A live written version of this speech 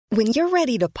When you're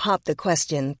ready to pop the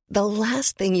question, the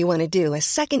last thing you want to do is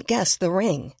second-guess the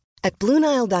ring. At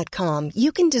BlueNile.com,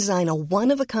 you can design a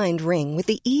one-of-a-kind ring with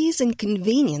the ease and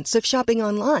convenience of shopping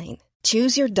online.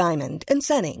 Choose your diamond and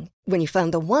setting. When you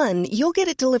find the one, you'll get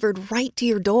it delivered right to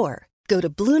your door. Go to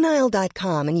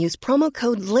BlueNile.com and use promo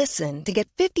code LISTEN to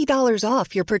get $50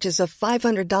 off your purchase of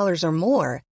 $500 or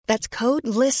more. That's code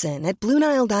LISTEN at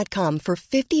BlueNile.com for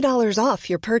 $50 off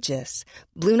your purchase.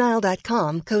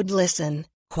 BlueNile.com, code LISTEN.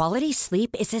 Quality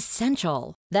sleep is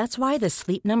essential. That's why the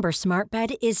Sleep Number Smart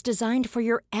Bed is designed for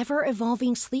your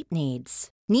ever-evolving sleep needs.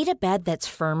 Need a bed that's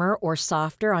firmer or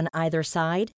softer on either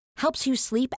side? Helps you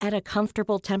sleep at a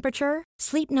comfortable temperature?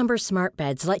 Sleep Number Smart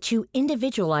Beds let you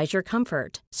individualize your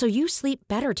comfort, so you sleep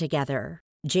better together.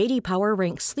 J.D. Power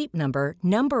ranks Sleep Number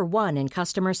number 1 in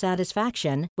customer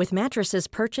satisfaction with mattresses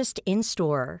purchased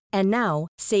in-store. And now,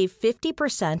 save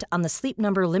 50% on the Sleep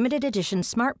Number Limited Edition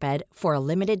Smart Bed for a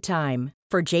limited time.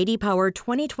 For J.D. Power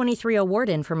 2023 award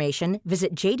information,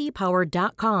 visit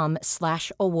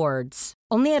jdpower.com/awards.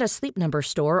 Only at a Sleep Number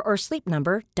store or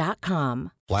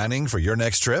sleepnumber.com. Planning for your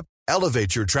next trip?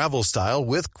 Elevate your travel style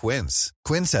with Quince.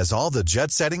 Quince has all the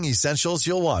jet-setting essentials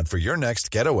you'll want for your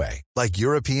next getaway, like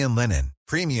European linen,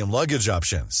 premium luggage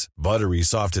options, buttery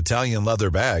soft Italian leather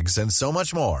bags, and so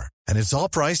much more. And it's all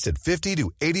priced at 50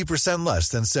 to 80% less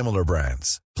than similar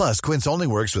brands. Plus, Quince only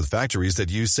works with factories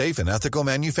that use safe and ethical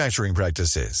manufacturing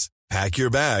practices. Pack your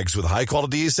bags with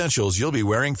high-quality essentials you'll be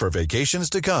wearing for vacations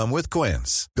to come with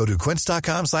Quince. Go to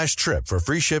quince.com/trip for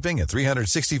free shipping and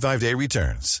 365-day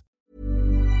returns.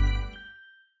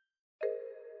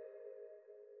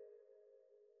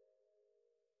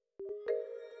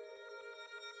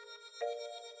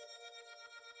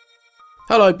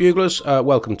 Hello Buglers,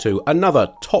 welcome to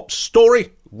another top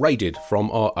story raided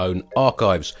from our own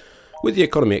archives. With the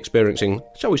economy experiencing,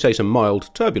 shall we say, some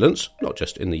mild turbulence, not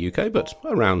just in the UK but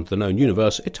around the known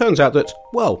universe, it turns out that,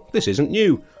 well, this isn't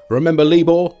new. Remember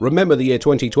Libor? Remember the year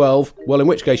 2012? Well, in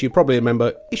which case you probably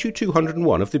remember issue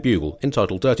 201 of the Bugle,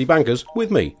 entitled Dirty Bankers,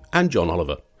 with me and John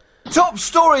Oliver. Top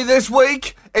story this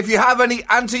week. If you have any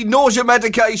anti-nausea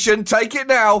medication, take it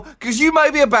now, because you may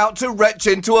be about to retch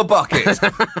into a bucket.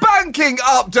 Banking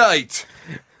update!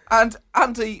 And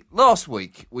Andy, last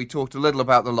week we talked a little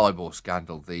about the LIBOR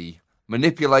scandal, the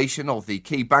manipulation of the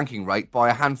key banking rate by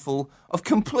a handful of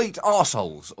complete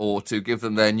arseholes, or to give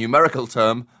them their numerical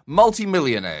term,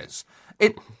 multimillionaires.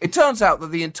 It turns out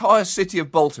that the entire city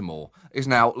of Baltimore is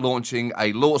now launching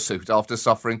a lawsuit after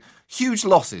suffering huge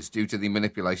losses due to the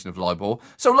manipulation of LIBOR.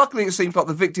 So luckily it seems like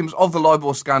the victims of the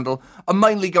LIBOR scandal are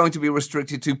mainly going to be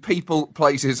restricted to people,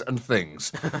 places and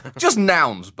things. Just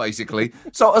nouns, basically.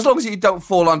 So as long as you don't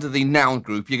fall under the noun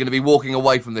group, you're going to be walking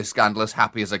away from this scandal as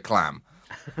happy as a clam.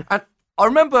 And I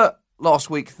remember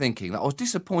last week thinking that I was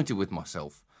disappointed with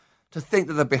myself to think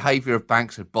that the behaviour of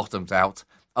banks had bottomed out,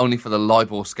 only for the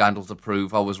LIBOR scandal to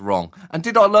prove I was wrong. And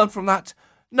did I learn from that?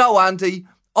 No, Andy,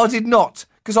 I did not,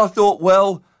 because I thought,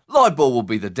 well, LIBOR will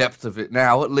be the depth of it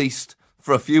now, at least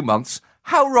for a few months.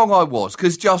 How wrong I was,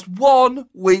 because just 1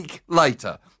 week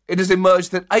later, it has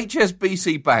emerged that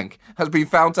HSBC Bank has been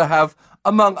found to have,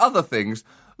 among other things,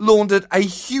 laundered a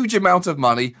huge amount of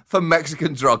money for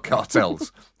Mexican drug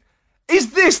cartels.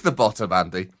 Is this the bottom,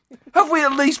 Andy? Have we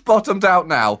at least bottomed out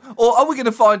now? Or are we going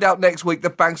to find out next week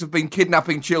that banks have been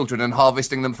kidnapping children and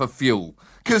harvesting them for fuel?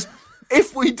 Because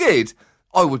if we did,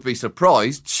 I would be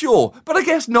surprised, sure, but I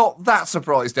guess not that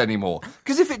surprised anymore.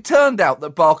 Because if it turned out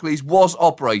that Barclays was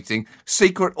operating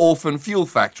secret orphan fuel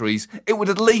factories, it would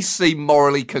at least seem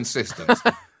morally consistent.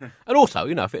 And also,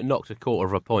 you know, if it knocked a quarter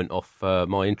of a point off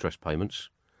my interest payments,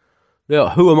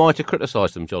 yeah, who am I to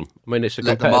criticise them, John? I mean, it's a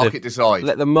Let the market decide.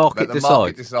 Let the market decide. Let the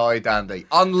market decide, Andy.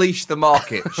 Unleash the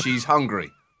market. She's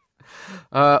hungry.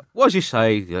 Well, as you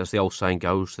say, as the old saying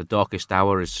goes, the darkest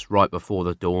hour is right before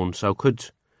the dawn. So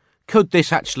could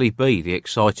this actually be the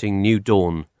exciting new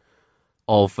dawn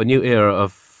of a new era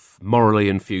of morally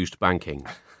infused banking?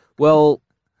 Well,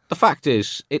 the fact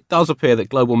is, it does appear that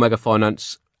global mega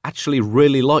finance actually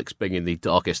really likes being in the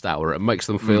darkest hour. It makes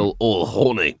them feel all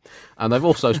horny. And they've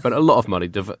also spent a lot of money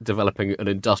developing an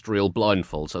industrial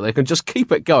blindfold so they can just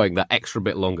keep it going that extra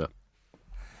bit longer.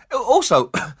 Also,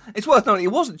 it's worth noting,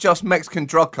 it wasn't just Mexican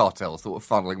drug cartels that were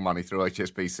funneling money through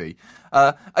HSBC.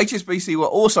 HSBC were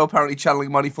also apparently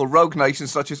channeling money for rogue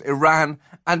nations such as Iran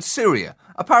and Syria.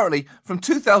 Apparently, from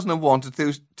 2001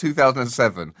 to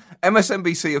 2007,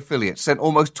 MSNBC affiliates sent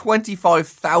almost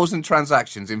 25,000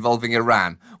 transactions involving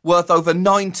Iran, worth over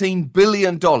 $19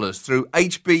 billion through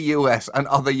HBUS and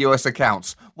other US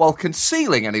accounts, while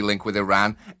concealing any link with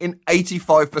Iran in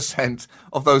 85%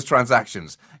 of those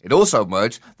transactions. It also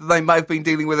emerged that they may have been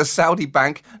dealing with a Saudi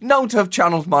bank known to have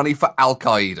channeled money for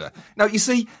Al-Qaeda. Now, you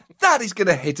see, that is going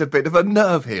to hit a bit of a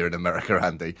nerve here in America,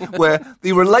 Andy, where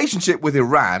the relationship with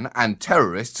Iran and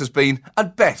terrorists has been,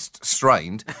 at best,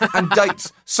 strained, and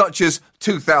dates such as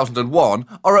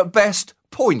 2001 are at best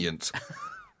poignant.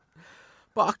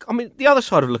 But, I mean, the other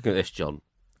side of looking at this, John,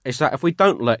 is that if we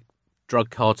don't let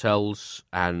drug cartels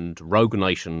and rogue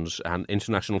nations and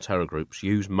international terror groups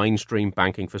use mainstream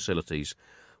banking facilities,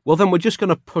 well, then we're just going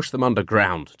to push them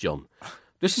underground, John.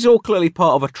 This is all clearly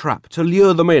part of a trap to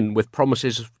lure them in with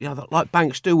promises, like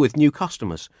banks do with new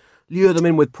customers. Lure them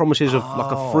in with promises of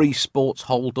like a free sports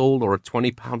hold-all or a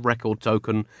 £20 record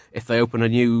token if they open a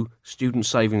new student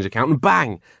savings account. And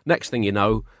bang! Next thing you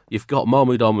know, you've got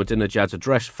Mahmoud Ahmadinejad's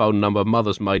address, phone number,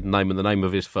 mother's maiden name and the name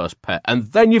of his first pet.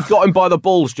 And then you've got him by the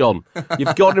balls, John.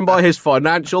 You've got him by his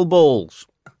financial balls.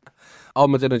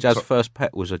 Ahmadinejad's first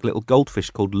pet was a little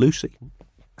goldfish called Lucy.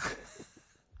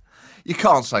 You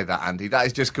can't say that, Andy. That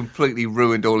has just completely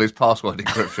ruined all his password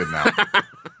encryption now.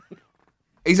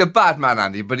 He's a bad man,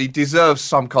 Andy, but he deserves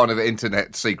some kind of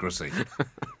internet secrecy.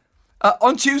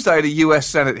 On Tuesday at a US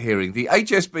Senate hearing, the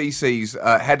HSBC's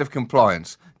head of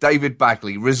compliance, David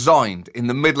Bagley, resigned in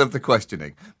the middle of the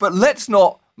questioning. But let's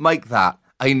not make that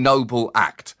a noble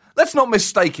act. Let's not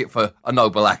mistake it for a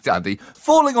noble act, Andy.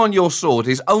 Falling on your sword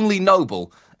is only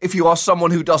noble if you are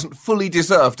someone who doesn't fully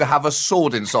deserve to have a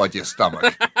sword inside your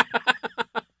stomach.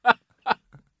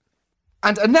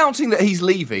 And announcing that he's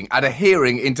leaving at a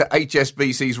hearing into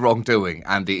HSBC's wrongdoing,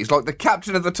 Andy, is like the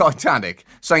captain of the Titanic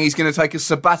saying he's going to take a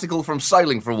sabbatical from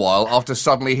sailing for a while after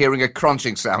suddenly hearing a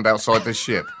crunching sound outside the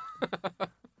ship.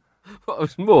 But it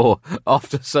was more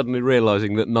after suddenly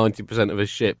realising that 90% of his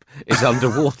ship is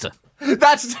underwater.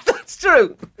 That's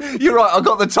true. You're right, I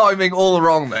got the timing all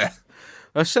wrong there.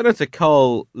 Senator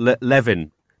Carl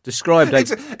Levin described...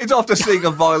 It's after seeing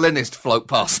a violinist float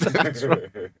past. That's right.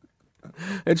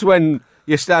 It's when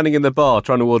you're standing in the bar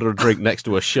trying to order a drink next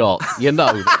to a shark. You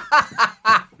know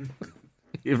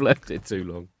you've left it too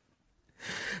long.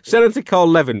 Senator Carl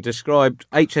Levin described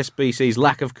HSBC's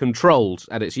lack of controls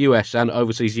at its US and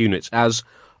overseas units as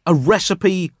a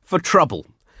recipe for trouble.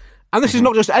 And this is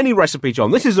not just any recipe,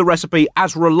 John. This is a recipe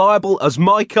as reliable as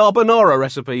my carbonara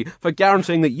recipe for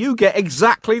guaranteeing that you get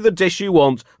exactly the dish you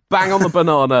want, bang on the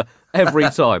banana, every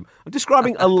time. I'm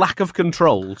describing a lack of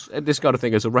controls and this kind of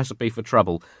thing as a recipe for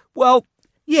trouble. Well,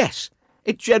 yes,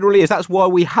 it generally is. That's why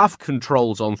we have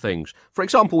controls on things. For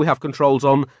example, we have controls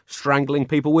on strangling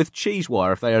people with cheese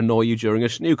wire if they annoy you during a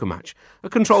snooker match.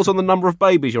 Controls on the number of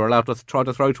babies you're allowed to try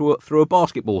to throw through a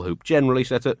basketball hoop, generally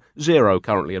set at 0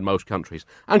 currently in most countries.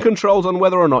 And controls on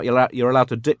whether or not you're allowed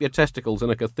to dip your testicles in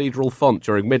a cathedral font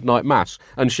during midnight mass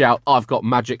and shout, "I've got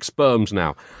magic sperms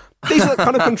now." These are the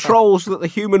kind of controls that the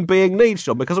human being needs,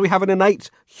 John, because we have an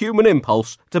innate human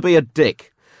impulse to be a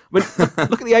dick. I mean,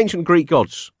 look at the ancient Greek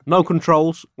gods. No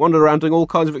controls, wandered around doing all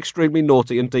kinds of extremely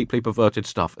naughty and deeply perverted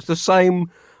stuff. It's the same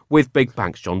with big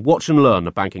banks, John. Watch and learn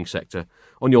the banking sector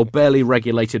on your barely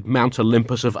regulated Mount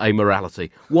Olympus of amorality.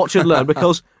 Watch and learn,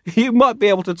 because you might be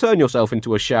able to turn yourself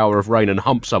into a shower of rain and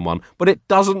hump someone, but it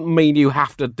doesn't mean you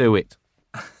have to do it.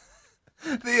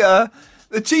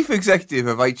 The chief executive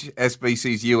of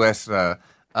HSBC's US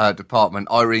department,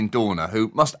 Irene Dorner, who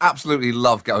must absolutely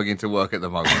love going into work at the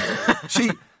moment,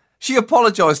 she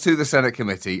apologised to the Senate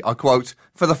committee, I quote,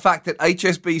 for the fact that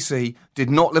HSBC did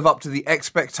not live up to the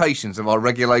expectations of our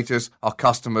regulators, our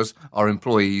customers, our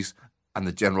employees and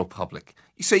the general public.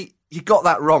 You see, you got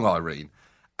that wrong, Irene.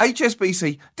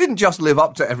 HSBC didn't just live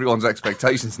up to everyone's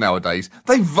expectations nowadays,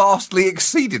 they vastly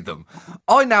exceeded them.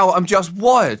 I now am just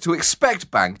wired to expect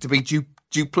bank to be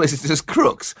duplicitous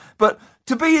crooks, but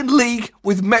to be in league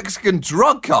with Mexican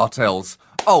drug cartels,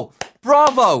 oh,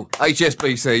 bravo,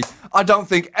 HSBC. I don't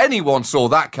think anyone saw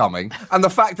that coming, and the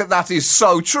fact that that is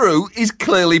so true is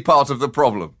clearly part of the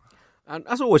problem. And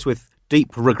as always with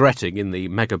deep regretting in the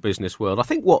mega business world, I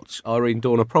think what Irene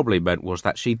Dorner probably meant was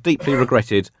that she deeply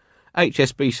regretted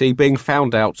HSBC being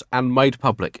found out and made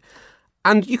public.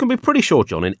 And you can be pretty sure,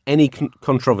 John, in any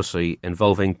controversy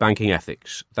involving banking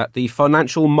ethics, that the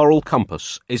financial moral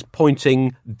compass is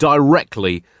pointing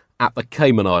directly at the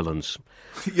Cayman Islands.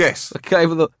 Yes.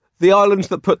 The islands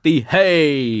that put the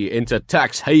hay into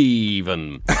tax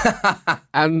haven.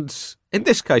 And in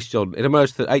this case, John, it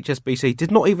emerged that HSBC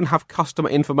did not even have customer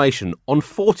information on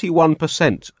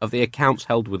 41% of the accounts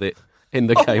held with it in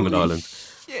the Cayman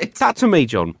Islands. Shit. That, to me,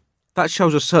 John, that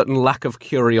shows a certain lack of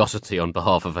curiosity on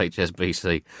behalf of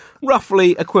HSBC.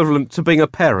 Roughly equivalent to being a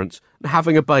parent and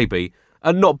having a baby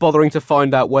and not bothering to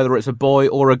find out whether it's a boy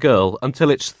or a girl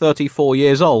until it's 34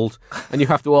 years old, and you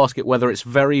have to ask it whether it's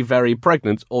very, very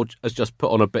pregnant or has just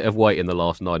put on a bit of weight in the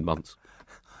last 9 months.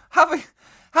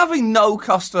 Having no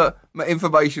customer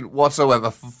information whatsoever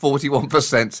for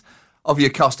 41% of your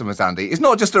customers, Andy, is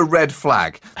not just a red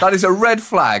flag. That is a red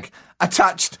flag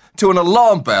attached to an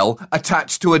alarm bell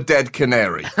attached to a dead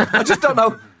canary. I just don't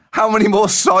know how many more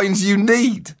signs you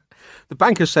need. The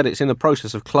bank has said it's in the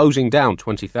process of closing down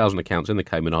 20,000 accounts in the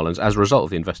Cayman Islands as a result of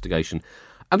the investigation.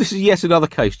 And this is yet another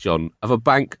case, John, of a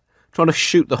bank trying to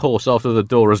shoot the horse after the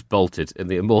door has bolted, in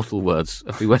the immortal words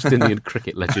of the West Indian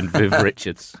cricket legend Viv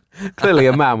Richards. Clearly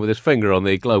a man with his finger on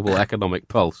the global economic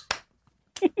pulse.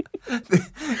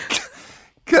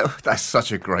 That's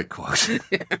such a great quote.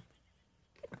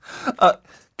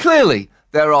 Clearly,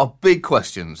 there are big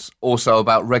questions also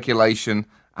about regulation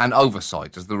and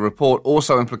oversight, as the report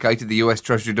also implicated the US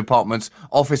Treasury Department's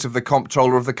Office of the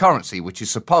Comptroller of the Currency, which is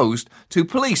supposed to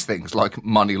police things like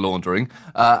money laundering,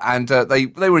 and they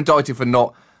were indicted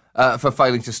for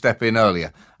failing to step in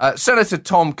earlier. Senator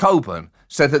Tom Coburn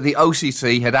said that the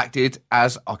OCC had acted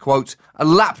as, I quote, a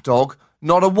lapdog,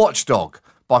 not a watchdog,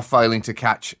 by failing to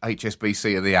catch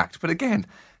HSBC in the act. But again,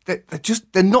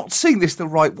 they're not seeing this the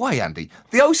right way, Andy.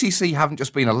 The OCC haven't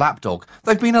just been a lapdog,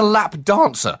 they've been a lap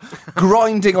dancer,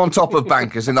 grinding on top of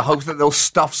bankers in the hopes that they'll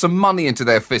stuff some money into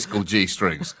their fiscal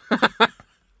G-strings.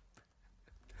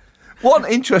 One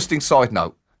interesting side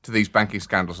note to these banking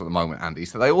scandals at the moment, Andy,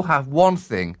 is that they all have one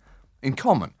thing in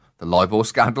common. The LIBOR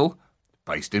scandal,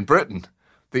 based in Britain.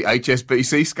 The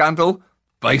HSBC scandal,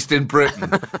 based in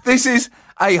Britain. This is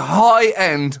a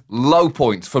high-end low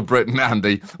point for Britain,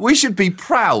 Andy. We should be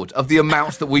proud of the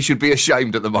amounts that we should be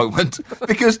ashamed at the moment.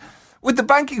 Because with the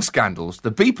banking scandals,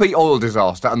 the BP oil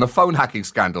disaster and the phone hacking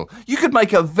scandal, you could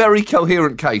make a very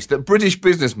coherent case that British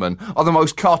businessmen are the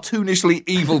most cartoonishly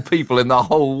evil people in the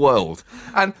whole world.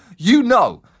 And you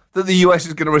know that the US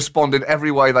is going to respond in every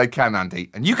way they can,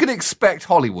 Andy. And you can expect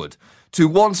Hollywood to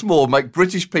once more make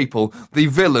British people the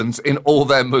villains in all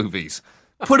their movies.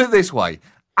 Put it this way,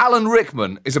 Alan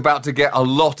Rickman is about to get a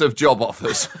lot of job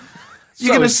offers.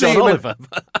 You're going to see him Oliver.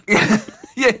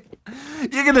 yeah,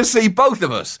 you're going to see both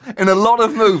of us in a lot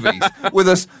of movies with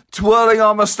us twirling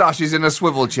our moustaches in a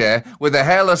swivel chair with a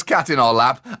hairless cat in our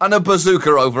lap and a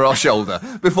bazooka over our shoulder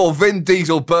before Vin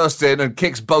Diesel bursts in and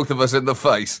kicks both of us in the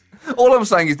face. All I'm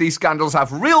saying is these scandals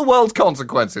have real-world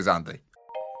consequences, Andy.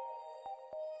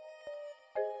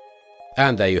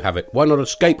 And there you have it. Why not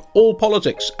escape all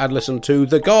politics and listen to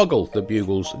The Gargle, the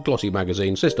Bugle's glossy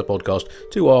magazine sister podcast,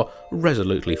 to our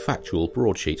resolutely factual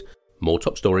broadsheet. More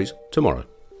top stories tomorrow.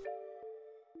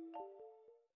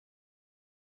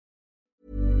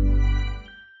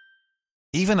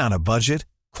 Even on a budget,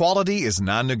 quality is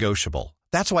non-negotiable.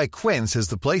 That's why Quince is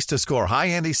the place to score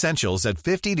high-end essentials at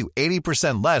 50 to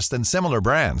 80% less than similar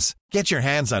brands. Get your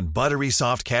hands on buttery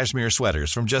soft cashmere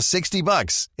sweaters from just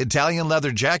 $60, Italian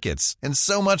leather jackets, and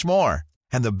so much more.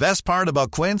 And the best part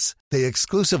about Quince, they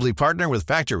exclusively partner with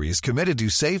factories committed to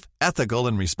safe, ethical,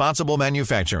 and responsible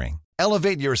manufacturing.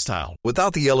 Elevate your style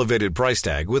without the elevated price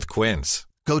tag with Quince.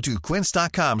 Go to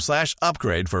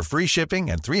quince.com/upgrade for free shipping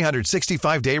and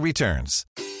 365-day returns.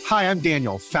 Hi, I'm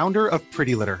Daniel, founder of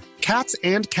Pretty Litter. Cats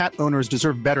and cat owners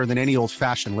deserve better than any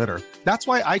old-fashioned litter. That's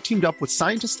why I teamed up with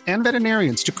scientists and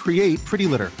veterinarians to create Pretty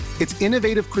Litter. Its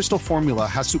innovative crystal formula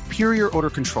has superior odor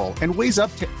control and weighs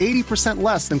up to 80%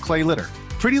 less than clay litter.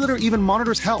 Pretty Litter even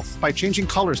monitors health by changing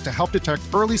colors to help detect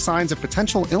early signs of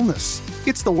potential illness.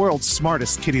 It's the world's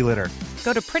smartest kitty litter.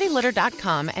 Go to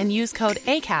prettylitter.com and use code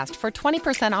ACAST for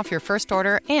 20% off your first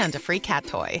order and a free cat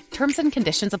toy. Terms and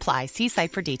conditions apply. See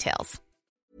site for details.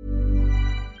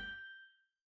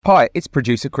 Hi, it's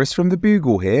producer Chris from The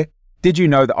Bugle here. Did you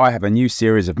know that I have a new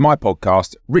series of my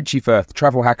podcast, Richie Firth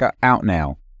Travel Hacker, out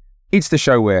now? It's the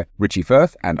show where Richie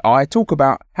Firth and I talk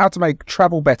about how to make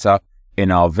travel better in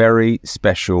our very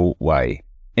special way.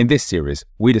 In this series,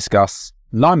 we discuss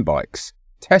Lime bikes,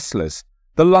 Teslas,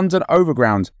 the London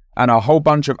Overground, and a whole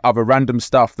bunch of other random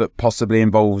stuff that possibly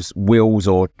involves wheels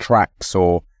or tracks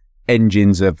or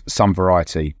engines of some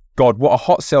variety. God, what a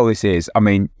hot sell this is. I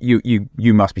mean, you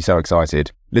must be so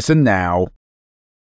excited. Listen now.